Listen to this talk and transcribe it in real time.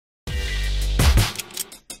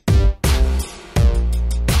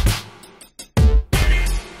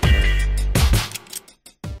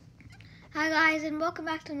guys, and welcome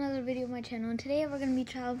back to another video on my channel. And today we're going to be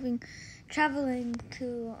traveling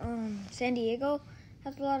to San Diego. It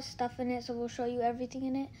has a lot of stuff in it, so we'll show you everything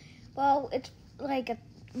in it. Well, it's like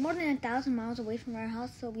more than 1,000 miles away from our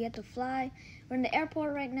house, so we have to fly. We're in the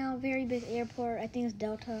airport right now, very big airport. I think it's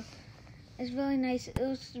Delta. It's really nice. It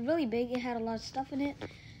was really big. It had a lot of stuff in it.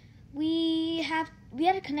 We had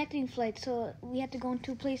a connecting flight, so we had to go in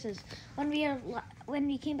two places. When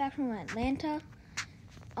we came back from Atlanta,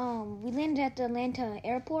 we landed at the Atlanta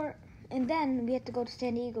airport, and then we had to go to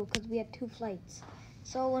San Diego because we had two flights.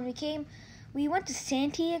 So when we went to San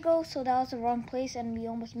Diego, so that was the wrong place, and we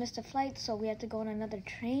almost missed a flight, so we had to go on another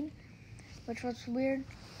train, which was weird.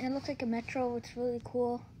 And it looks like a metro. It's really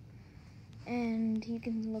cool, and you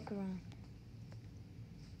can look around.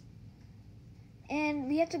 And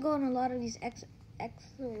we have to go on a lot of these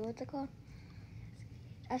what's it called?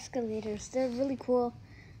 Escalators. They're really cool.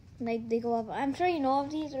 Like, they go up. I'm sure you know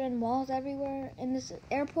of these. They're in malls everywhere. And this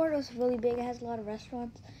airport was really big. It has a lot of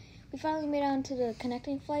restaurants. We finally made it onto the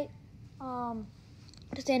connecting flight to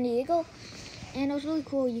San Diego. And it was really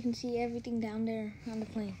cool. You can see everything down there on the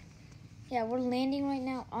plane. Yeah, we're landing right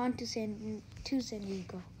now onto San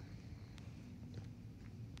Diego.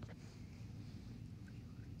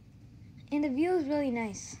 And the view is really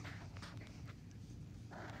nice.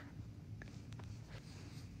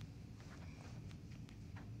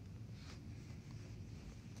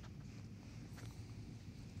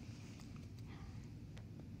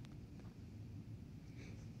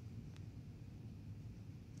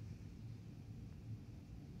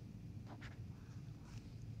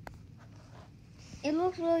 It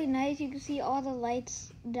looks really nice. You can see all the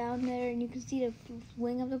lights down there, and you can see the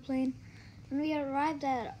wing of the plane. When we arrived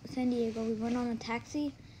at San Diego, we went on a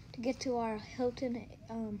taxi to get to our Hilton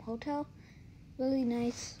hotel. Really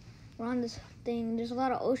nice. We're on this thing. There's a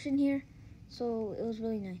lot of ocean here, so it was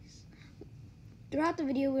really nice. Throughout the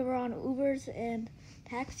video, we were on Ubers and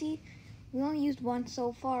taxi. We only used one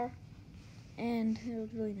so far, and it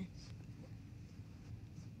was really nice.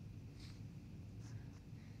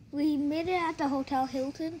 We made it at the Hotel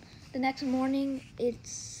Hilton. The next morning,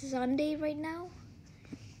 it's Sunday right now.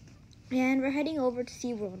 And we're heading over to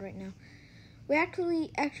SeaWorld right now. We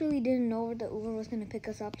actually didn't know the Uber was going to pick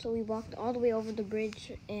us up, so we walked all the way over the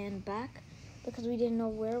bridge and back because we didn't know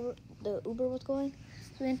where the Uber was going.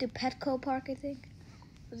 So we went to Petco Park, I think.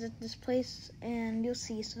 It was at this place, and you'll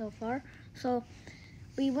see so far. So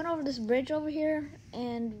we went over this bridge over here,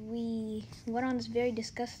 and we went on this very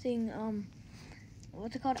disgusting,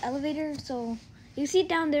 what's it called, elevator. So you see it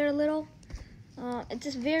down there a little. It's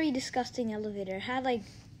this very disgusting elevator. It had like,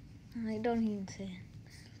 I don't even say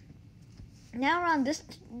it. Now we're on this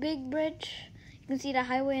big bridge. You can see the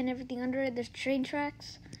highway and everything under it. There's train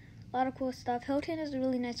tracks. A lot of cool stuff. Hilton is a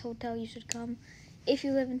really nice hotel. You should come if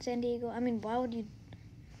you live in San Diego. I mean, why would you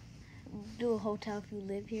do a hotel if you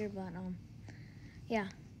live here? But, yeah.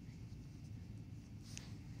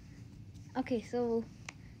 Okay, so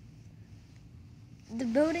the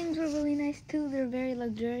buildings were really nice, too. They're very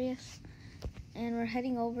luxurious. And we're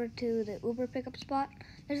heading over to the Uber pickup spot.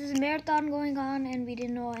 There's this marathon going on, and we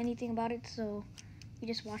didn't know anything about it, so we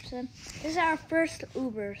just watched them. This is our first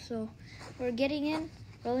Uber, so we're getting in.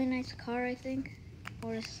 Really nice car, I think,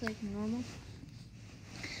 or it's like normal.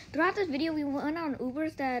 Throughout this video, we went on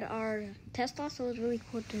Ubers that are Tesla, so it was really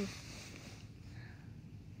cool too.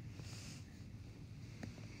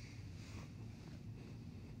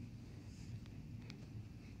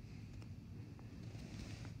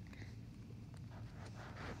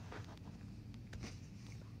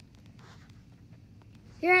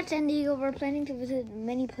 Here at San Diego, we're planning to visit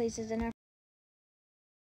many places, and our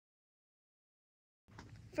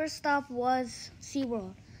first stop was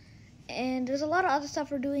SeaWorld. And there's a lot of other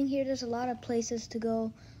stuff we're doing here. There's a lot of places to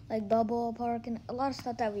go, like Balboa Park, and a lot of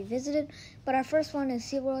stuff that we visited. But our first one is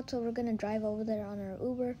SeaWorld, so we're going to drive over there on our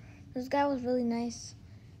Uber. This guy was really nice,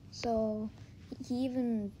 so he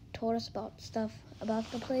even told us about stuff about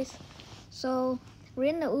the place. So we're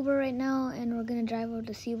in the Uber right now, and we're going to drive over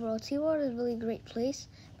to SeaWorld. SeaWorld is a really great place.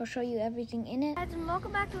 I'll show you everything in it. Guys, and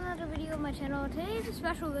welcome back to another video on my channel. Today is a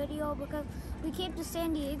special video because we came to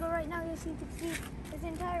San Diego right now. You can see this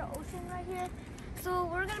entire ocean right here. So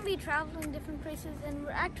we're going to be traveling different places, and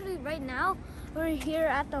we're actually right now, we're here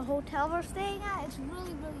at the hotel we're staying at. It's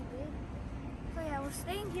really, really big. So yeah, we're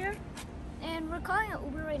staying here, and we're calling an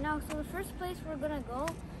Uber right now. So the first place we're going to go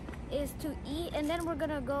is to eat, and then we're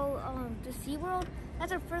gonna go to SeaWorld.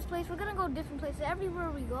 That's our first place. We're gonna go different places. Everywhere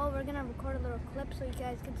we go, we're gonna record a little clip so you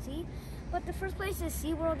guys can see. But the first place is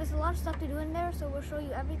SeaWorld. There's a lot of stuff to do in there, so we'll show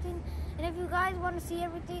you everything. And if you guys want to see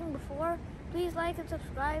everything before, please like and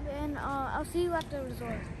subscribe, and I'll see you at the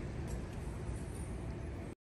resort.